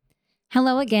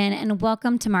Hello again, and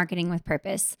welcome to Marketing with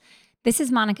Purpose. This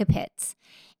is Monica Pitts,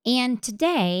 and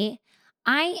today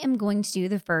I am going to do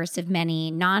the first of many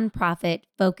nonprofit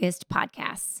focused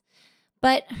podcasts.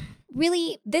 But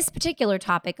really, this particular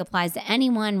topic applies to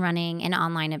anyone running an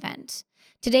online event.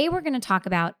 Today, we're going to talk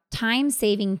about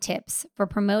time-saving tips for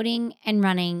promoting and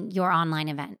running your online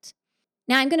event.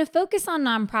 Now, I'm going to focus on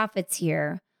nonprofits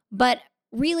here, but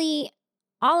really,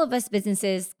 all of us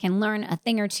businesses can learn a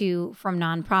thing or two from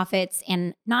nonprofits,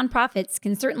 and nonprofits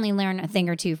can certainly learn a thing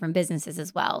or two from businesses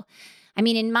as well. I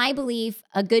mean, in my belief,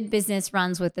 a good business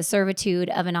runs with the servitude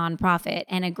of a nonprofit,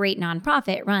 and a great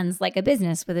nonprofit runs like a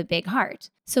business with a big heart.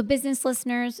 So, business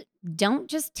listeners, don't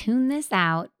just tune this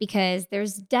out because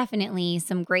there's definitely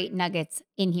some great nuggets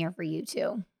in here for you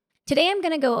too. Today, I'm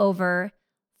going to go over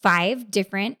 5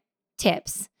 different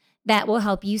tips that will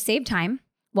help you save time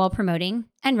while promoting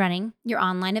and running your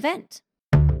online event.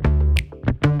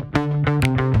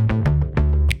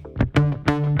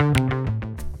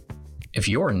 If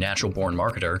you're a natural-born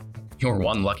marketer, you're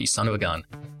one lucky son of a gun.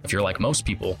 If you're like most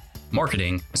people,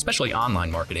 marketing, especially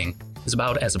online marketing, is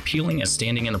about as appealing as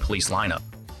standing in a police lineup.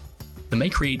 The May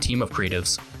Create team of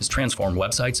creatives has transformed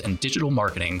websites and digital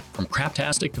marketing from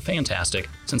craptastic to fantastic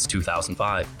since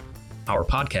 2005. Our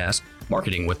podcast,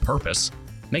 Marketing with Purpose,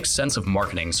 makes sense of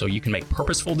marketing so you can make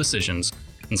purposeful decisions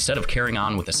instead of carrying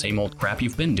on with the same old crap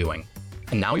you've been doing.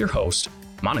 And now your host,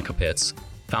 Monica Pitts,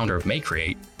 founder of May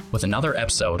Create, with another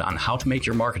episode on how to make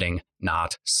your marketing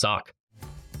not suck.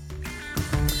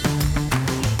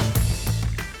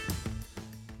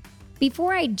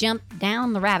 Before I jump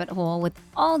down the rabbit hole with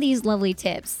all these lovely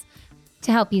tips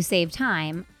to help you save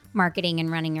time marketing and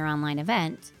running your online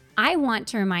event, I want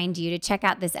to remind you to check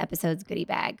out this episode's goodie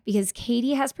bag because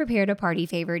Katie has prepared a party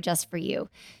favor just for you.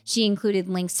 She included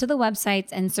links to the websites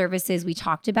and services we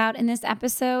talked about in this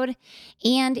episode,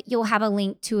 and you'll have a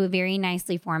link to a very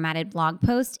nicely formatted blog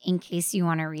post in case you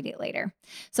want to read it later.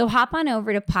 So hop on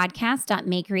over to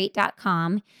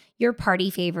podcast.maycreate.com. Your party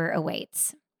favor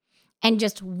awaits. And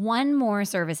just one more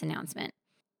service announcement.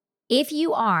 If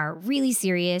you are really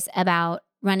serious about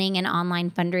running an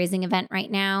online fundraising event right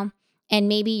now, and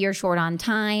maybe you're short on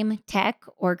time, tech,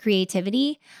 or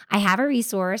creativity, I have a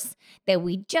resource that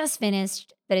we just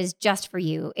finished that is just for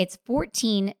you. It's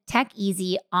 14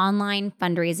 tech-easy online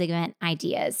fundraising event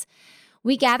ideas.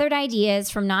 We gathered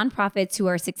ideas from nonprofits who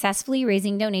are successfully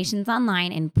raising donations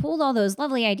online and pulled all those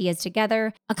lovely ideas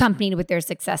together, accompanied with their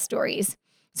success stories.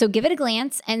 So give it a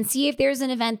glance and see if there's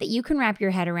an event that you can wrap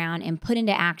your head around and put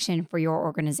into action for your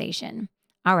organization.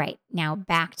 All right, now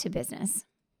back to business.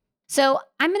 So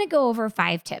I'm going to go over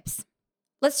 5 tips.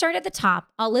 Let's start at the top.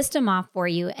 I'll list them off for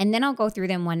you, and then I'll go through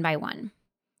them one by one.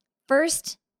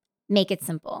 First, make it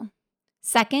simple.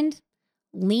 Second,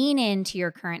 lean into your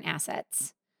current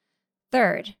assets.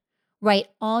 Third, write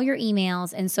all your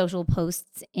emails and social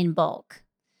posts in bulk.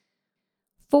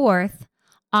 Fourth,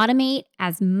 automate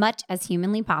as much as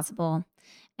humanly possible.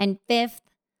 And fifth,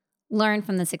 learn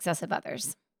from the success of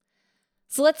others.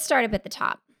 So let's start up at the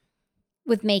top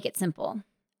with make it simple.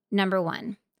 Number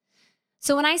 1.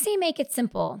 So when I say make it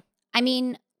simple, I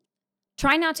mean,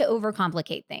 try not to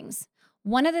overcomplicate things.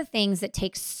 One of the things that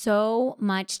takes so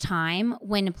much time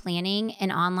when planning an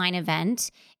online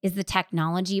event is the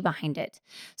technology behind it.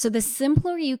 So the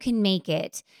simpler you can make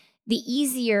it, the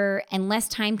easier and less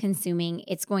time consuming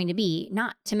it's going to be,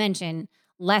 not to mention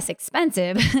less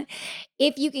expensive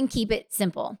if you can keep it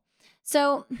simple.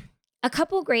 So a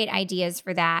couple great ideas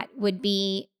for that would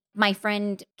be my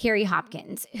friend Carrie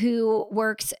Hopkins, who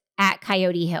works at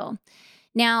Coyote Hill.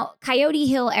 Now, Coyote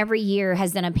Hill every year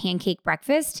has done a pancake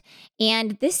breakfast,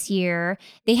 and this year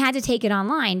they had to take it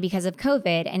online because of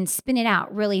COVID and spin it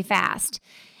out really fast.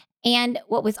 And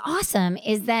what was awesome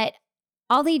is that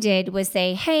all they did was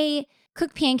say, hey,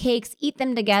 cook pancakes, eat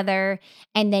them together,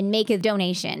 and then make a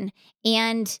donation.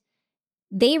 And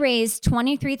they raised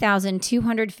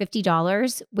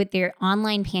 $23,250 with their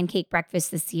online pancake breakfast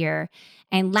this year.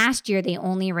 And last year, they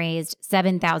only raised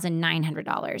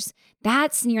 $7,900.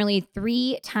 That's nearly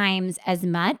 3 times as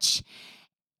much.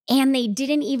 And they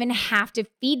didn't even have to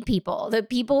feed people. The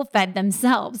people fed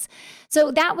themselves.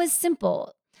 So that was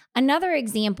simple. Another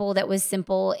example that was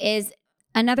simple is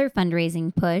another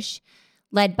fundraising push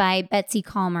led by Betsy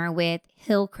Calmer with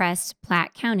Hillcrest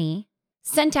Platte County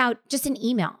sent out just an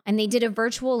email, and they did a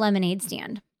virtual lemonade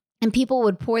stand. And people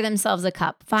would pour themselves a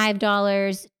cup,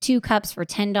 $5, 2 cups for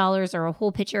 $10, or a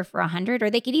whole pitcher for $100,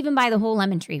 or they could even buy the whole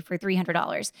lemon tree for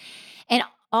 $300. And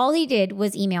all they did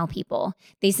was email people.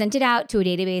 They sent it out to a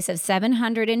database of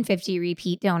 750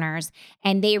 repeat donors,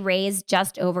 and they raised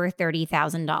just over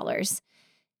 $30,000.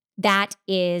 That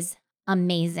is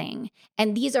amazing.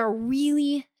 And these are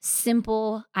really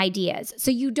simple ideas.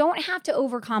 So you don't have to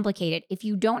overcomplicate it. If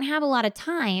you don't have a lot of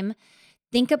time,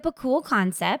 think up a cool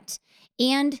concept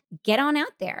and get on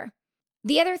out there.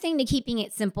 The other thing to keeping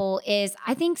it simple is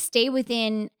I think stay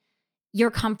within your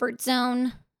comfort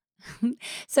zone.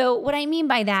 So, what I mean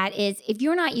by that is if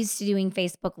you're not used to doing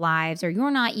Facebook Lives or you're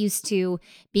not used to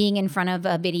being in front of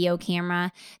a video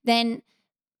camera, then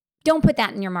don't put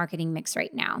that in your marketing mix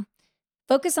right now.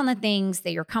 Focus on the things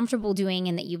that you're comfortable doing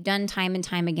and that you've done time and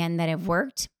time again that have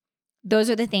worked. Those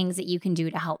are the things that you can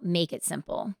do to help make it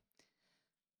simple.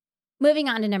 Moving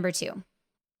on to number 2,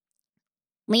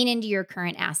 lean into your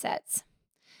current assets.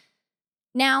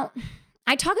 Now,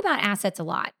 I talk about assets a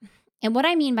lot. And what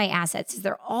I mean by assets is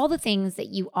they're all the things that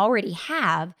you already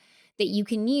have that you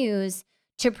can use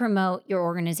to promote your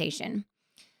organization.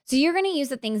 So you're going to use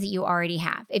the things that you already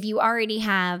have. If you already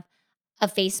have a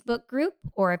Facebook group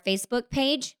or a Facebook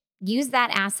page, use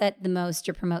that asset the most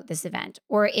to promote this event.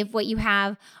 Or if what you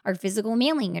have are physical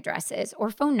mailing addresses or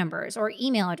phone numbers or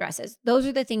email addresses, those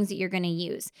are the things that you're going to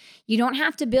use. You don't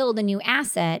have to build a new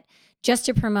asset just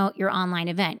to promote your online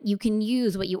event. You can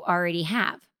use what you already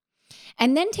have.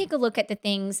 And then take a look at the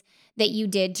things that you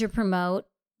did to promote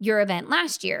your event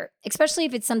last year, especially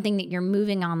if it's something that you're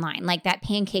moving online, like that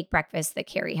pancake breakfast that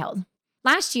Carrie held.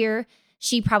 Last year,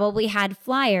 she probably had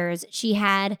flyers, she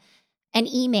had an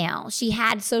email, she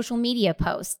had social media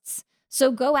posts.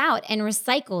 So go out and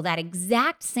recycle that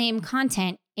exact same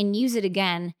content and use it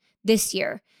again this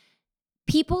year.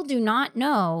 People do not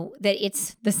know that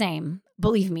it's the same.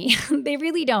 Believe me, they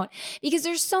really don't, because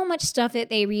there's so much stuff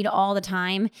that they read all the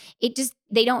time.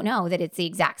 They don't know that it's the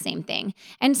exact same thing.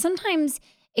 And sometimes,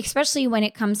 especially when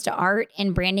it comes to art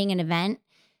and branding an event,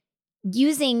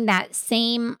 using that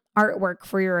same artwork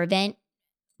for your event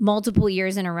multiple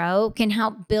years in a row can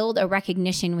help build a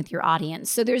recognition with your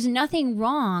audience. So there's nothing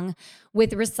wrong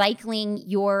with recycling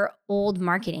your old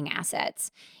marketing assets.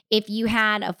 If you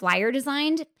had a flyer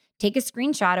designed, take a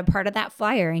screenshot of part of that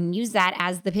flyer and use that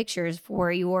as the pictures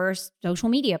for your social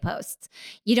media posts.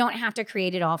 You don't have to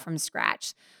create it all from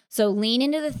scratch. So lean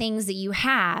into the things that you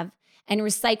have and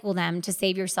recycle them to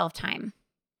save yourself time.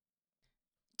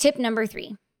 Tip number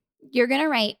 3, you're going to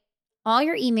write all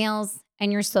your emails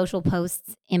and your social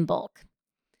posts in bulk.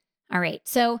 All right,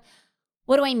 so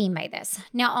what do I mean by this?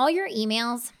 Now, all your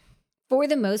emails, for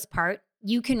the most part,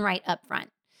 you can write up front.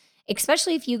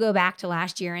 Especially if you go back to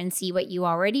last year and see what you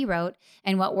already wrote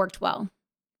and what worked well.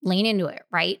 Lean into it,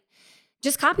 right?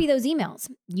 Just copy those emails.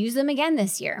 Use them again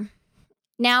this year.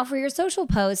 Now, for your social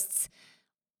posts,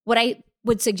 what I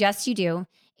would suggest you do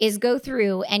is go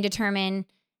through and determine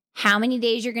how many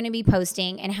days you're going to be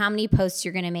posting and how many posts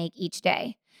you're going to make each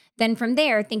day. Then from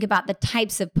there, think about the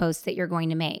types of posts that you're going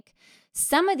to make.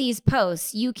 Some of these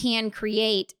posts you can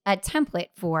create a template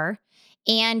for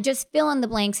and just fill in the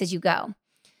blanks as you go.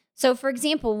 So for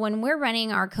example, when we're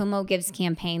running our Como Gives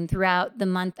campaign throughout the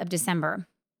month of December,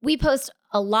 we post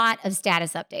a lot of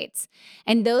status updates,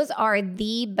 and those are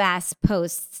the best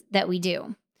posts that we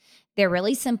do. They're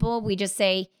really simple. We just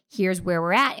say, here's where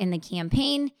we're at in the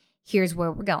campaign. Here's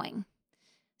where we're going.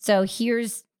 So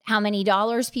here's how many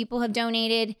dollars people have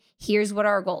donated. Here's what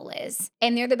our goal is.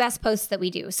 And they're the best posts that we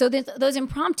do. So those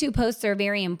impromptu posts are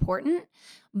very important.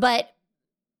 But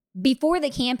before the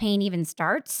campaign even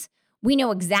starts, we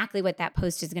know exactly what that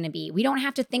post is going to be. We don't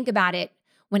have to think about it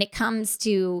when it comes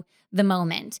to the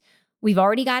moment. We've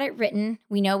already got it written.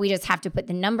 We know we just have to put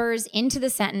the numbers into the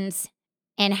sentence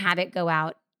and have it go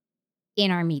out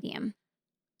in our medium.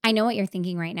 I know what you're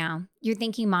thinking right now. You're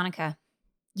thinking, Monica,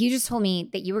 you just told me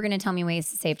that you were going to tell me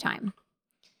ways to save time.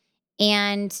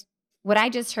 And what I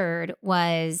just heard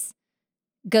was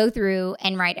go through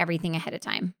and write everything ahead of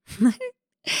time.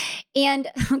 And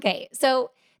okay,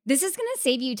 so this is going to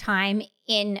save you time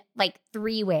in like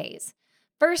 3 ways.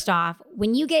 First off,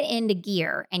 when you get into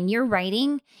gear and you're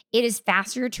writing, it is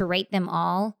faster to write them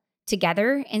all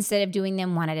together instead of doing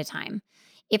them one at a time.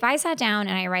 If I sat down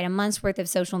and I write a month's worth of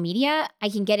social media, I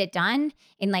can get it done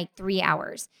in like 3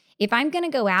 hours. If I'm going to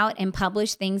go out and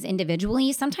publish things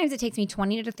individually, sometimes it takes me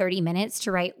 20 to 30 minutes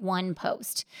to write one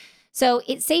post. So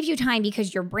it saves you time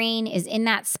because your brain is in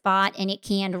that spot and it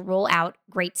can roll out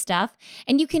great stuff,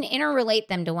 and you can interrelate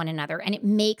them to one another, and it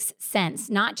makes sense,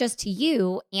 not just to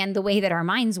you and the way that our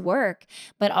minds work,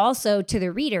 but also to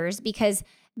the readers because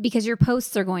your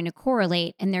posts are going to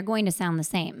correlate and they're going to sound the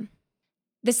same.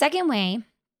 The second way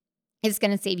it's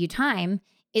going to save you time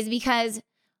is because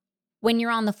when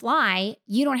you're on the fly,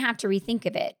 you don't have to rethink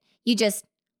of it. You just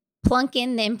plunk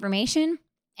in the information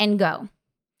and go.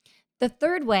 The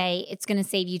third way it's going to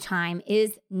save you time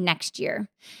is next year,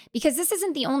 because this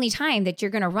isn't the only time that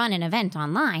you're going to run an event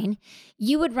online.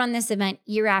 You would run this event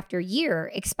year after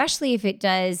year, especially if it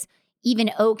does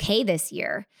even okay this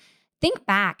year. Think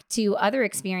back to other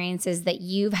experiences that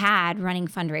you've had running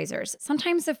fundraisers.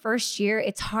 Sometimes the first year,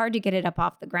 it's hard to get it up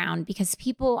off the ground because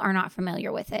people are not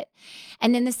familiar with it.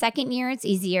 And then the second year, it's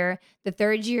easier. The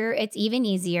third year, it's even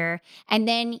easier. And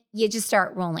then you just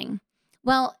start rolling.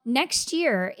 Well, next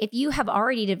year, if you have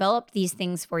already developed these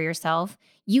things for yourself,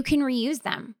 you can reuse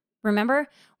them. Remember,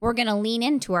 we're going to lean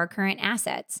into our current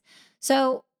assets.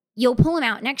 So you'll pull them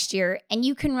out next year and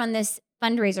you can run this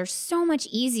fundraiser so much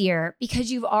easier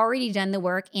because you've already done the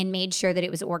work and made sure that it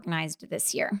was organized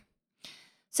this year.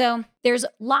 So there's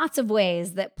lots of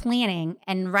ways that planning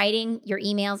and writing your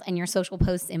emails and your social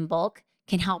posts in bulk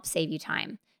can help save you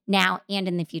time now and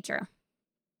in the future.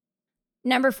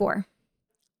 Number 4,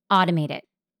 automate it.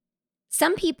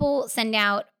 Some people send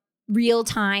out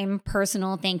real-time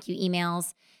personal thank you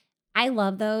emails. I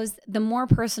love those. The more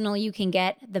personal you can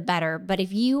get, the better. But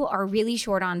if you are really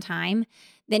short on time,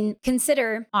 then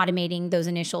consider automating those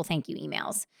initial thank you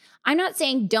emails. I'm not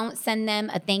saying don't send them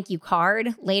a thank you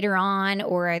card later on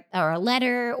or a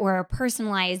letter or a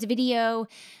personalized video.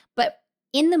 But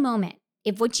in the moment,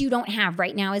 if what you don't have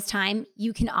right now is time,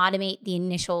 you can automate the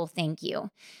initial thank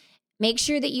you. Make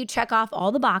sure that you check off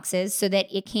all the boxes so that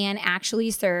it can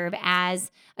actually serve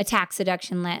as a tax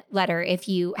deduction letter if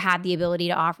you have the ability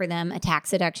to offer them a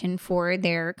tax deduction for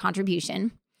their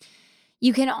contribution.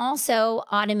 You can also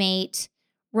automate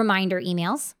reminder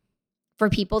emails for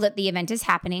people that the event is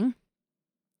happening.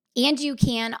 And you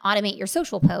can automate your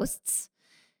social posts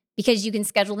because you can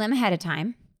schedule them ahead of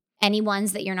time, any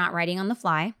ones that you're not writing on the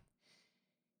fly.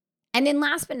 And then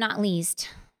last but not least,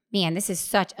 man, this is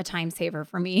such a time saver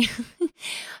for me.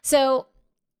 So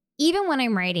even when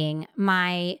I'm writing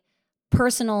my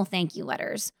personal thank you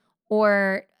letters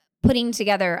or putting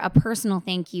together a personal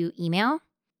thank you email,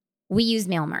 we use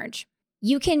mail merge.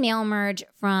 You can mail merge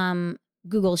from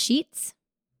Google Sheets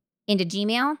into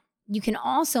Gmail. You can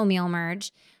also mail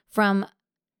merge from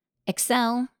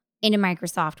Excel into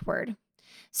Microsoft Word.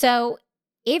 So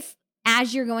if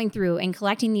as you're going through and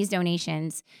collecting these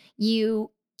donations,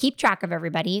 you keep track of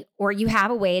everybody, or you have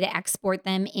a way to export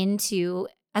them into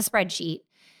a spreadsheet,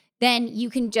 then you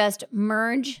can just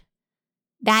merge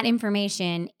that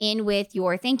information in with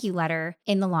your thank you letter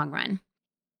in the long run.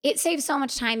 It saves so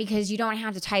much time because you don't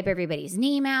have to type everybody's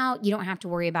name out. You don't have to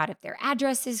worry about if their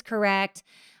address is correct.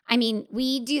 I mean,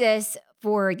 we do this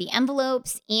for the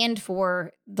envelopes and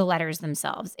for the letters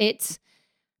themselves. It's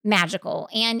magical.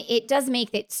 And it does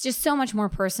make it just so much more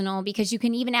personal because you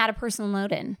can even add a personal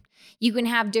note in. You can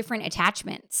have different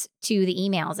attachments to the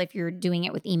emails if you're doing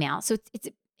it with email. So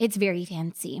it's very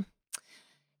fancy.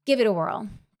 Give it a whirl.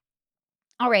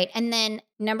 All right. And then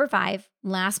number 5,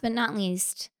 last but not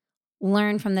least,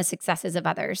 learn from the successes of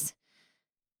others.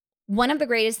 One of the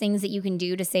greatest things that you can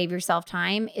do to save yourself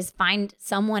time is find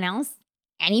someone else,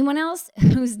 anyone else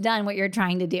who's done what you're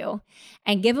trying to do,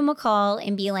 and give them a call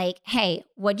and be like, hey,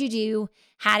 what'd you do?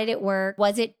 How did it work?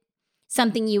 Was it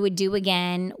something you would do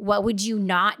again? What would you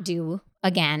not do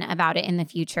again about it in the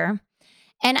future?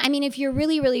 And I mean, if you're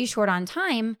really, really short on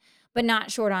time, but not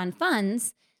short on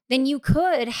funds, then you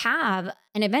could have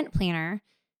an event planner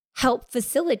help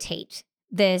facilitate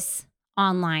this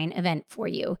online event for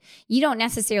you. You don't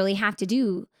necessarily have to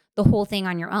do the whole thing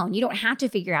on your own. You don't have to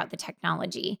figure out the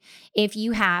technology if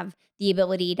you have the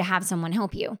ability to have someone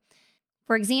help you.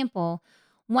 For example,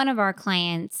 one of our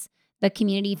clients, the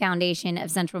Community Foundation of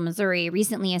Central Missouri,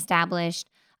 recently established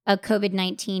a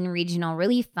COVID-19 regional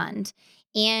relief fund.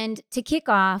 And to kick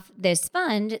off this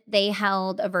fund, they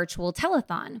held a virtual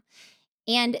telethon.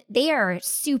 And they are a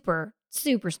super,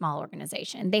 super small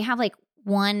organization. They have like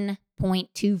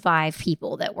 1.25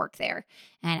 people that work there.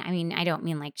 And I mean, I don't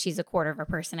mean like she's a quarter of a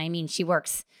person. I mean, she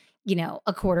works,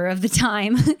 a quarter of the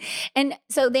time. And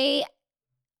so they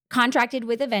contracted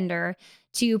with a vendor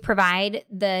to provide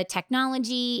the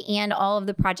technology and all of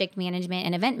the project management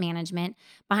and event management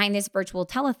behind this virtual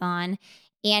telethon.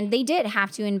 And they did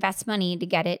have to invest money to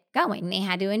get it going. They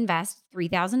had to invest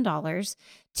 $3,000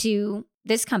 to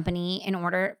this company in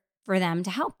order for them to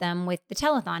help them with the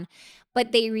telethon.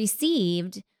 But they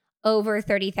received over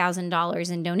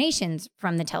 $30,000 in donations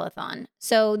from the telethon.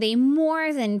 So they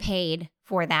more than paid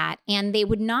for that. And they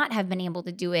would not have been able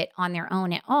to do it on their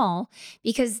own at all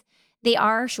because they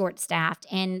are short-staffed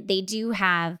and they do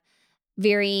have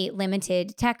very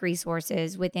limited tech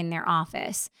resources within their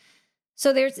office.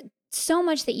 So there's so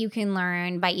much that you can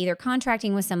learn by either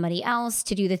contracting with somebody else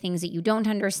to do the things that you don't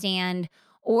understand,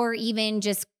 or even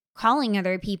just calling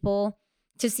other people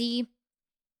to see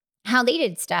how they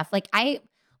did stuff. Like I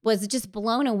was just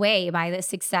blown away by the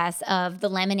success of the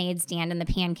lemonade stand and the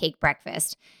pancake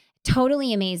breakfast.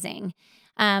 Totally amazing.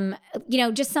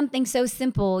 Just something so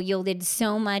simple yielded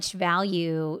so much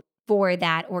value for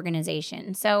that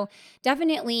organization. So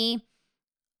definitely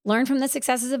learn from the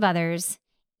successes of others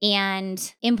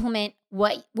and implement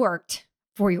what worked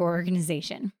for your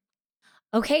organization.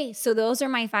 Okay, so those are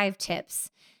my 5 tips.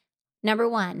 Number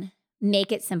 1,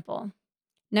 make it simple.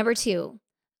 Number 2,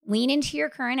 lean into your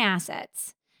current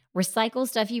assets. Recycle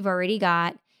stuff you've already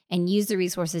got and use the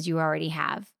resources you already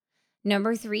have.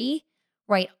 Number 3,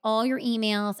 write all your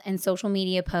emails and social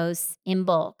media posts in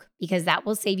bulk because that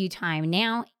will save you time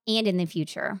now and in the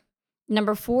future.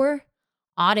 Number 4,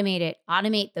 automate it.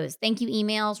 Automate those thank you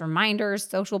emails, reminders,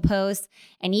 social posts,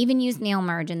 and even use mail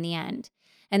merge in the end.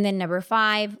 And then number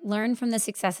 5, learn from the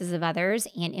successes of others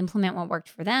and implement what worked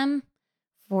for them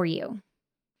for you.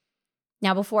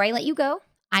 Now, before I let you go,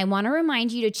 I want to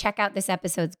remind you to check out this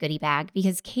episode's goodie bag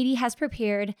because Katie has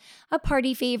prepared a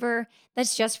party favor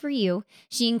that's just for you.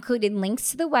 She included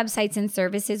links to the websites and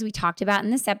services we talked about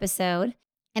in this episode,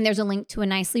 and there's a link to a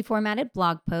nicely formatted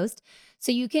blog post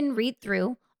so you can read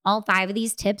through all 5 of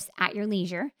these tips at your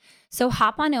leisure. So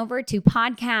hop on over to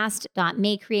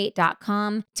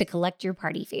podcast.maycreate.com to collect your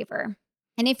party favor.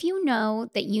 And if you know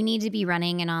that you need to be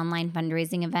running an online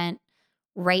fundraising event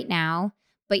right now,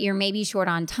 but you're maybe short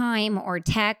on time or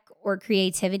tech or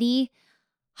creativity,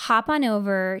 hop on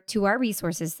over to our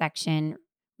resources section,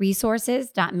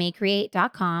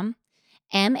 resources.maycreate.com,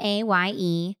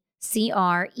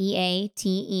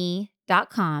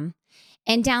 MAYECREATE.com,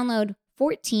 and download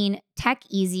 14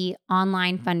 tech-easy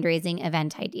online fundraising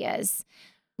event ideas.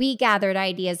 We gathered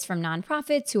ideas from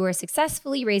nonprofits who are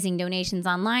successfully raising donations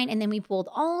online, and then we pulled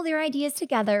all their ideas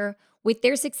together with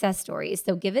their success stories.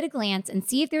 So give it a glance and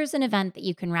see if there's an event that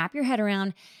you can wrap your head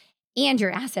around and your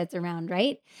assets around,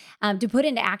 right? To put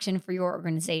into action for your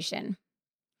organization.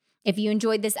 If you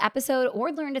enjoyed this episode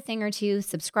or learned a thing or two,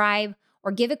 subscribe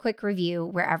or give a quick review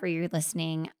wherever you're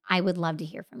listening. I would love to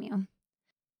hear from you.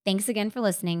 Thanks again for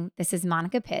listening. This is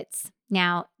Monica Pitts.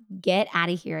 Now get out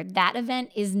of here. That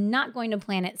event is not going to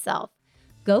plan itself.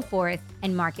 Go forth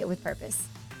and market with purpose.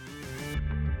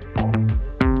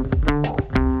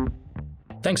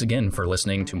 Thanks again for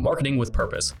listening to Marketing with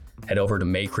Purpose. Head over to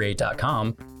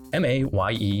maycreate.com,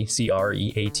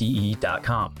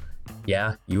 MAYECREATE.com.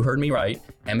 Yeah, you heard me right,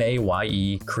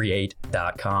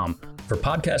 MAYECreate.com for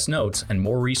podcast notes and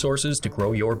more resources to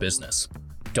grow your business.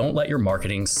 Don't let your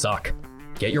marketing suck.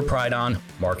 Get your pride on,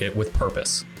 market with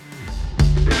purpose.